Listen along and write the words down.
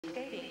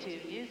to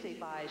music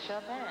by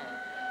Chopin.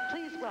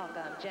 Please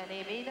welcome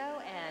Jenni, Meno,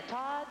 and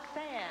Todd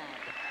Sand.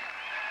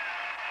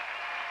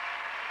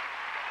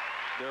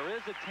 There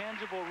is a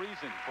tangible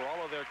reason for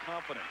all of their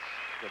confidence.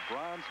 The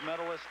bronze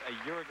medalist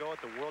a year ago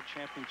at the World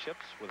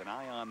Championships with an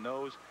eye on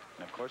those,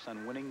 and of course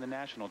on winning the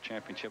national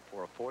championship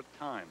for a 4th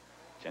time.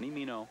 Jenni,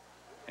 Meno,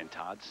 and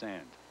Todd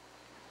Sand.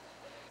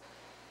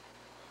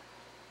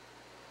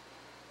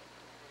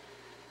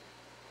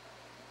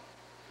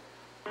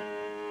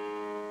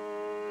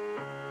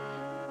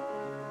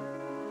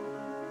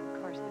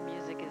 Of course, the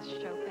music is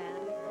Chopin,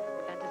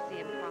 Fantasy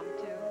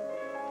Impromptu.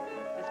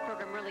 This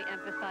program really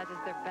emphasizes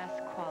their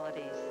best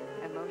qualities: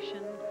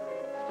 emotion,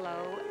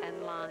 flow,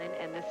 and line.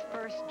 And this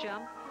first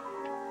jump,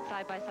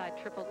 side-by-side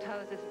triple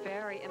toes, is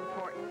very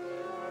important.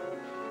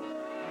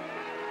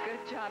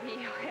 Good job.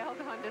 He held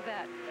on to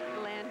that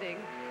landing.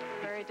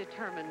 Very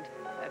determined.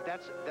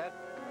 That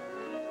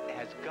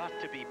has got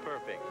to be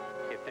perfect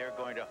if they're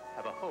going to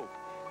have a hope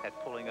at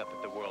pulling up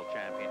at the World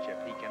Championship.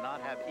 He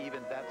cannot have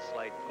even that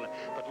slight flip.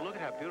 But look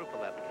at how beautiful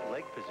that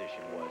leg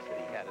position was that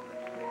he had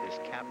in this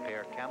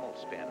pair camel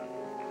spin.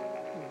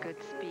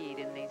 Good speed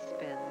in these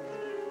spins.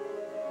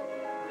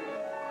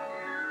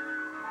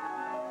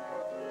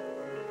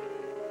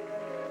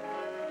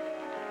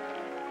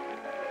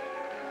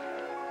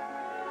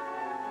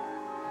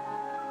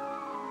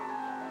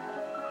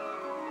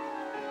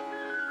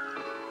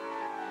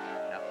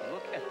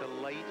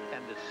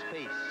 And the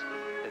space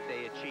that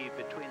they achieve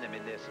between them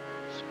in this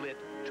split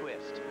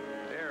twist.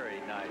 Very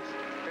nice,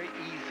 very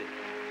easy.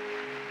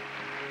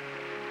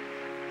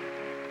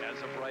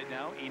 As of right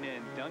now, Ina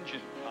and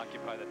Dungeon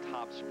occupy the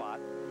top spot,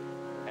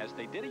 as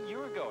they did a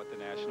year ago at the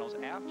Nationals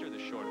after the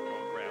short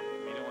program.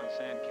 Meno and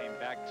Sand came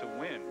back to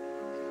win,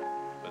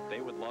 but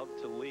they would love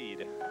to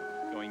lead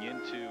going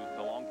into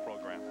the long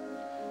program.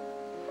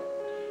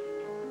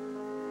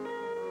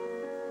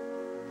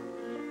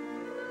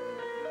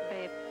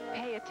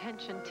 Pay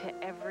attention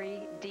to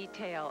every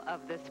detail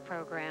of this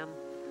program.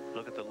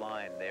 Look at the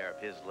line there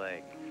of his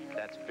leg.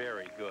 That's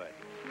very good.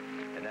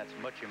 And that's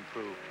much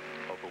improved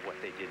over what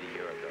they did a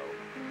year ago.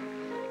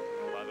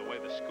 By the way,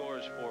 the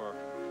scores for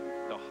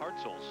the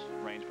Hartzels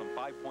range from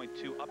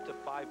 5.2 up to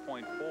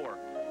 5.4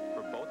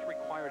 for both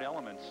required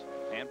elements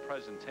and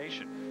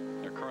presentation.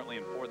 They're currently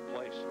in 4th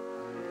place.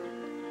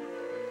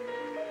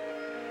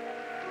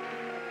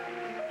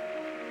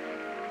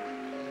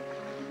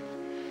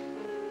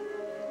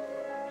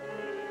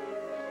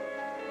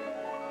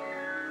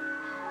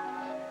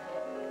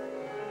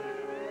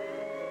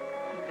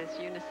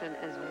 Unison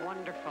is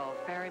wonderful,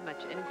 very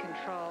much in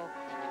control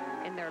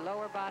in their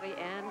lower body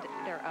and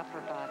their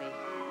upper body.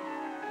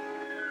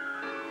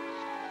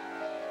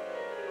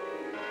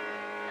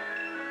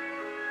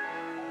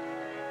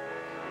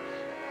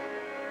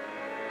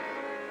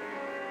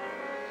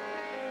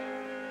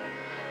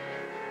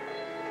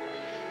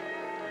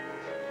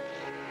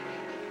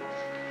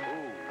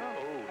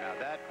 Now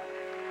that's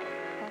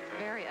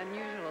very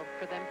unusual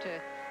for them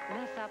to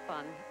mess up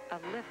on a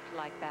lift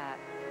like that.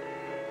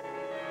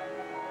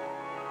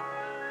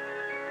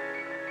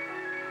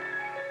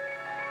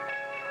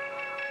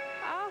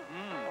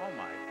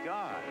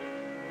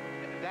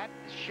 That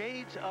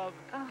shades of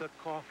the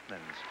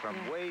Kaufmans from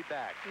way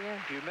back. Yes.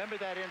 Do you remember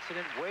that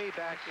incident way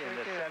back in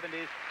the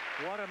 70s?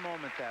 What a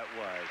moment that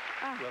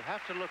was. We'll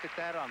have to look at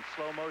that on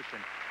slow motion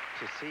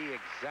to see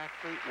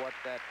exactly what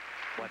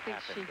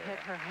happened. She hit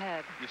her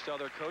head. You saw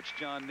their coach,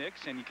 John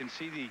Nix, and you can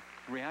see the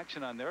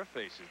reaction on their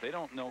faces. They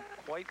don't know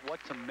quite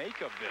what to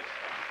make of this.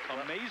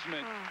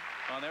 Amazement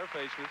on their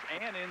faces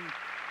and in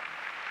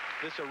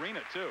this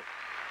arena, too.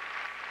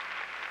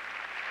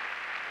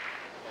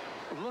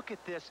 Look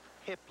at this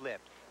hip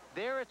lift.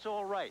 There it's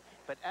all right,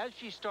 but as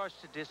she starts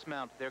to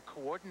dismount, their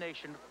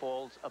coordination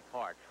falls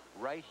apart.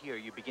 Right here,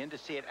 you begin to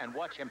see it, and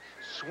watch him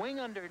swing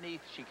underneath.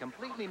 She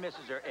completely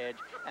misses her edge,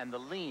 and the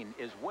lean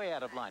is way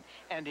out of line.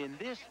 And in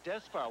this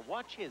Desfar,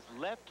 watch his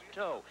left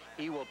toe.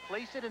 He will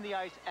place it in the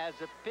ice as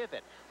a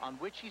pivot on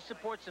which he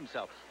supports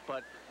himself.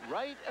 But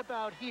right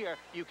about here,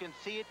 you can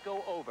see it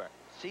go over.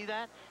 See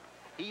that?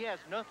 He has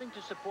nothing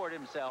to support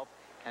himself,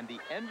 and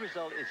the end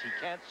result is he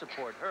can't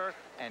support her,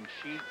 and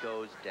she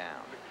goes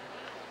down.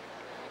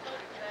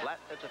 Flat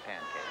as a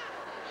pancake.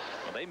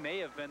 Well, they may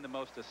have been the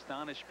most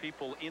astonished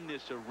people in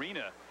this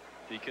arena,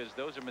 because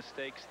those are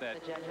mistakes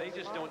that they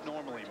just don't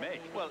normally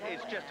make. Well,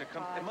 it's just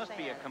it must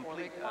be a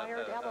complete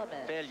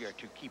failure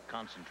to keep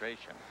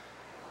concentration.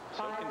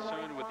 So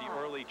concerned with the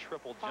early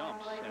triple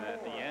jumps and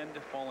at the end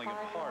falling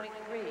apart.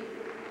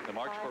 The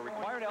march for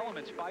required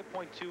elements,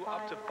 5.2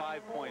 up to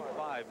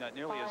 5.5, not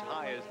nearly as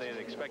high as they had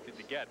expected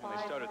to get when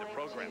they started the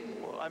program.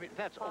 Well, I mean,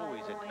 that's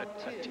always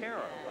a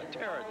terror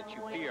that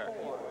you fear,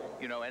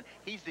 you know, and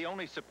he's the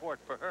only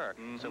support for her.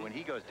 So when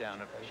he goes down,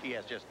 she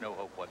has just no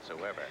hope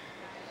whatsoever.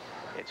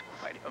 It's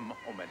quite a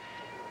moment.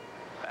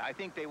 I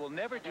think they will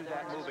never do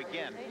that move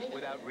again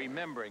without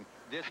remembering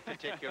this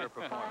particular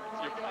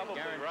performance. You're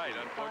probably right,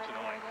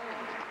 unfortunately.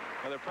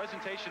 Well, their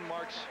presentation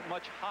marks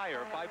much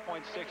higher,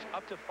 5.6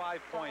 up to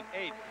 5.8.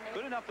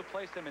 Good enough to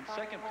place them in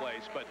second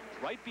place, but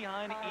right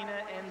behind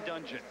Ina and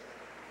Dungeon.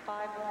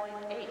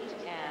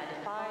 5.8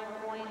 and 5.8.